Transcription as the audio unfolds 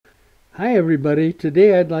Hi everybody.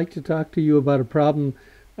 Today I'd like to talk to you about a problem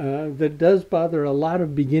that does bother a lot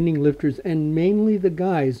of beginning lifters and mainly the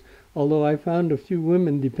guys, although I found a few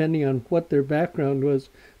women, depending on what their background was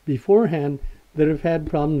beforehand, that have had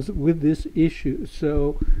problems with this issue.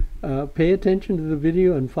 So pay attention to the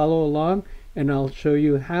video and follow along, and I'll show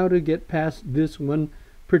you how to get past this one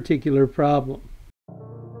particular problem.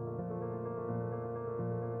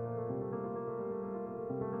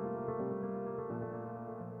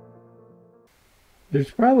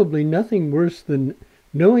 There's probably nothing worse than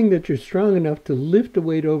knowing that you're strong enough to lift a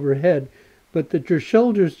weight overhead, but that your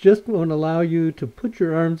shoulders just won't allow you to put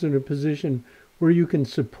your arms in a position where you can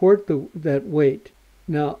support that weight.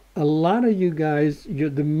 Now, a lot of you guys,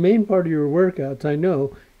 the main part of your workouts, I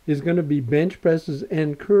know, is going to be bench presses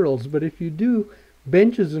and curls, but if you do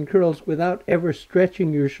benches and curls without ever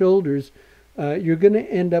stretching your shoulders, you're going to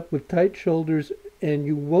end up with tight shoulders and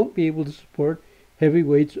you won't be able to support heavy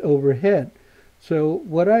weights overhead. So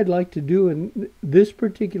what I'd like to do in this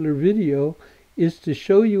particular video is to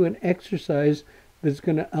show you an exercise that's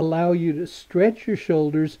going to allow you to stretch your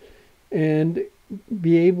shoulders and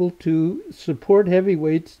be able to support heavy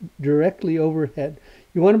weights directly overhead.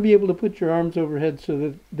 You want to be able to put your arms overhead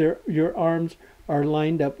so that your arms are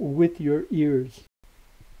lined up with your ears.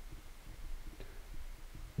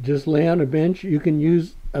 Just lay on a bench. You can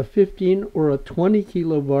use a 15 or a 20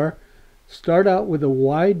 kilo bar. Start out with a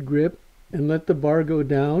wide grip and let the bar go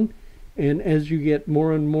down, and as you get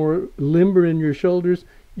more and more limber in your shoulders,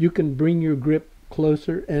 you can bring your grip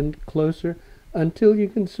closer and closer until you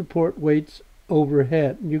can support weights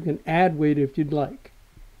overhead. You can add weight if you'd like.